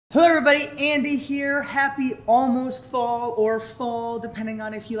Hello everybody, Andy here. Happy almost fall or fall, depending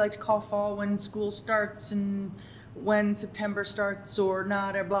on if you like to call fall when school starts and when September starts or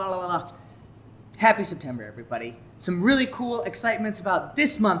not, or blah, blah, blah. Happy September, everybody. Some really cool excitements about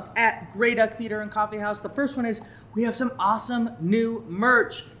this month at Grey Duck Theater and Coffee House. The first one is we have some awesome new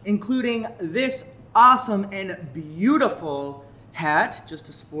merch, including this awesome and beautiful hat, just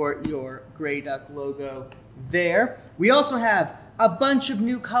to sport your Grey Duck logo there. We also have a bunch of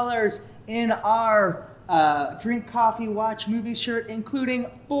new colors in our drink coffee, watch movies shirt, including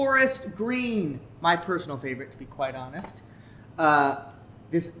forest green, my personal favorite to be quite honest.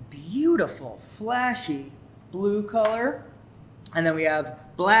 This beautiful, flashy blue color. And then we have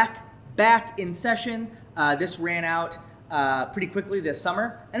black back in session. This ran out pretty quickly this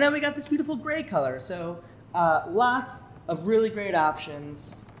summer. And then we got this beautiful gray color. So lots of really great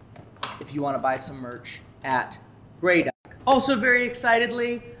options if you want to buy some merch at Grey Duck. Also very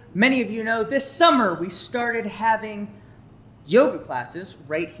excitedly, many of you know this summer we started having yoga classes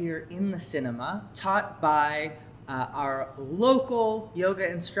right here in the cinema, taught by our local yoga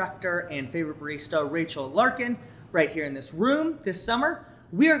instructor and favorite barista, Rachel Larkin, right here in this room this summer.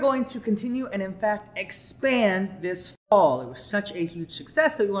 We are going to continue and in fact expand this fall. It was such a huge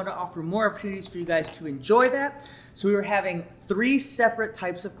success that we wanted to offer more opportunities for you guys to enjoy that. So we were having 3 separate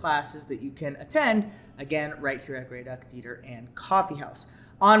types of classes that you can attend, again, right here at Grey Duck Theater and Coffee House.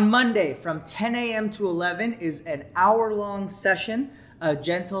 On Monday from 10 a.m. to 11 is an hour-long session of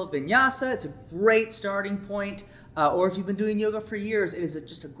gentle vinyasa. It's a great starting point. Or if you've been doing yoga for years, it is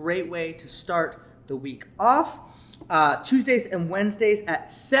just a great way to start the week off. Tuesdays and Wednesdays at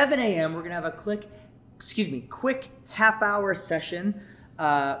 7 a.m. we're gonna have a quick half-hour session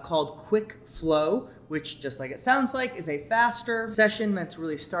called Quick Flow, which, just like it sounds like, is a faster session meant to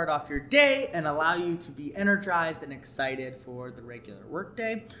really start off your day and allow you to be energized and excited for the regular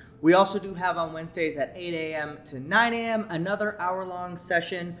workday. We also do have on Wednesdays at 8 a.m. to 9 a.m. another hour-long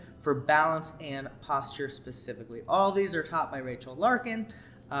session for balance and posture specifically. All these are taught by Rachel Larkin,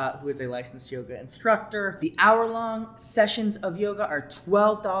 who is a licensed yoga instructor. The hour-long sessions of yoga are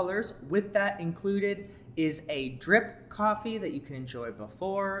 $12. With that included is a drip coffee that you can enjoy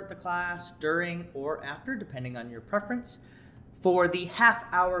before the class, during, or after, depending on your preference. For the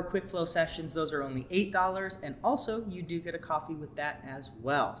half-hour quick flow sessions, those are only $8, and also you do get a coffee with that as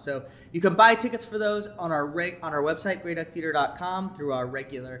well. So you can buy tickets for those on our website, greyducktheater.com, through our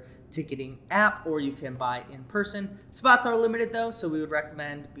regular ticketing app, or you can buy in person. Spots are limited though, so we would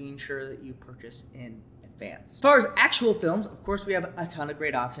recommend being sure that you purchase in advance. As far as actual films, of course, we have a ton of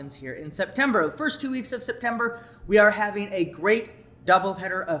great options here in September. The first 2 weeks of September, we are having a great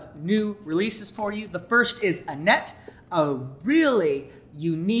doubleheader of new releases for you. The first is Annette, a really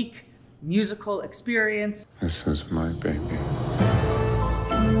unique musical experience. This is my baby.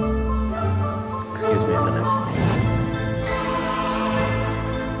 Excuse me a minute.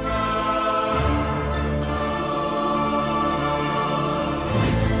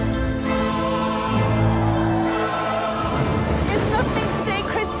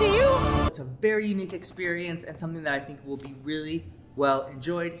 It's a very unique experience and something that I think will be really well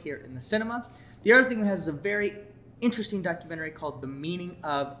enjoyed here in the cinema. The other thing it has is a very interesting documentary called The Meaning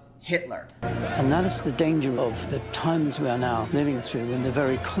of Hitler. And that is the danger of the times we are now living through, when the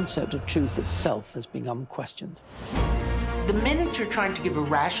very concept of truth itself has become questioned. The minute you're trying to give a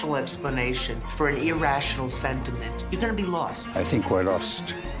rational explanation for an irrational sentiment, you're going to be lost. I think we're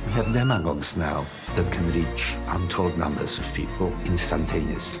lost. We have demagogues now that can reach untold numbers of people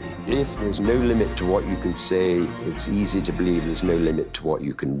instantaneously. If there's no limit to what you can say, it's easy to believe there's no limit to what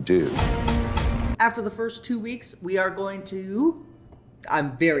you can do. After the first 2 weeks, we are going to,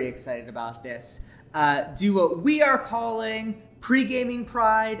 I'm very excited about this, do what we are calling pre-gaming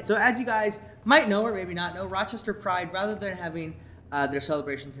Pride. So as you guys might know, or maybe not know, Rochester Pride, rather than having their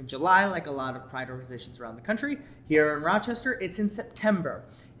celebrations in July like a lot of Pride organizations around the country, here in Rochester, it's in September.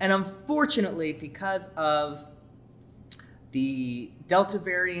 And unfortunately, because of the Delta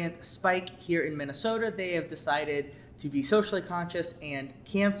variant spike here in Minnesota, they have decided to be socially conscious and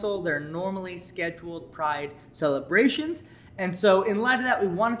cancel their normally scheduled Pride celebrations. And so in light of that, we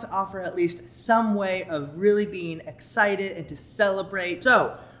wanted to offer at least some way of really being excited and to celebrate.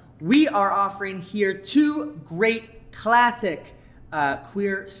 So we are offering here 2 great classic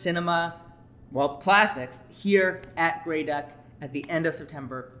queer cinema, well, classics here at Grey Duck at the end of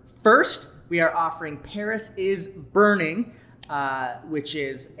September. First, we are offering Paris is Burning, which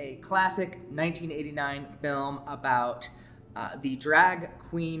is a classic 1989 film about the drag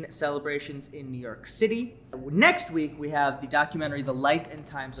queen celebrations in New York City. Next week, we have the documentary The Life and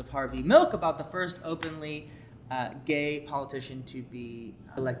Times of Harvey Milk, about the first openly gay politician to be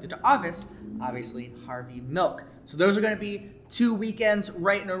elected to office, obviously Harvey Milk. So those are going to be 2 weekends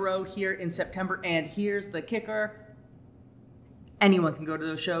right in a row here in September. And here's the kicker. Anyone can go to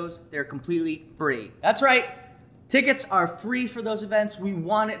those shows. They're completely free. That's right. Tickets are free for those events. We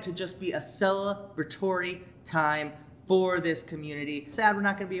want it to just be a celebratory time for this community. Sad we're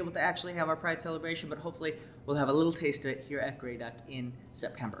not going to be able to actually have our Pride celebration, but hopefully we'll have a little taste of it here at Grey Duck in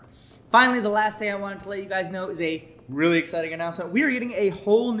September. Finally, the last thing I wanted to let you guys know is a really exciting announcement. We are getting a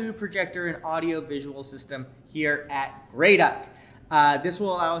whole new projector and audio visual system here at Grey Duck. This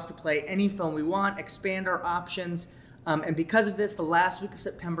will allow us to play any film we want, expand our options, and because of this, the last week of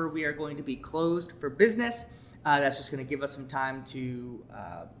September, we are going to be closed for business. That's just going to give us some time to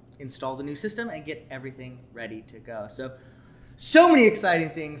install the new system and get everything ready to go. So many exciting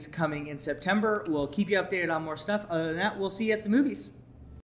things coming in September. We'll keep you updated on more stuff. Other than that, we'll see you at the movies.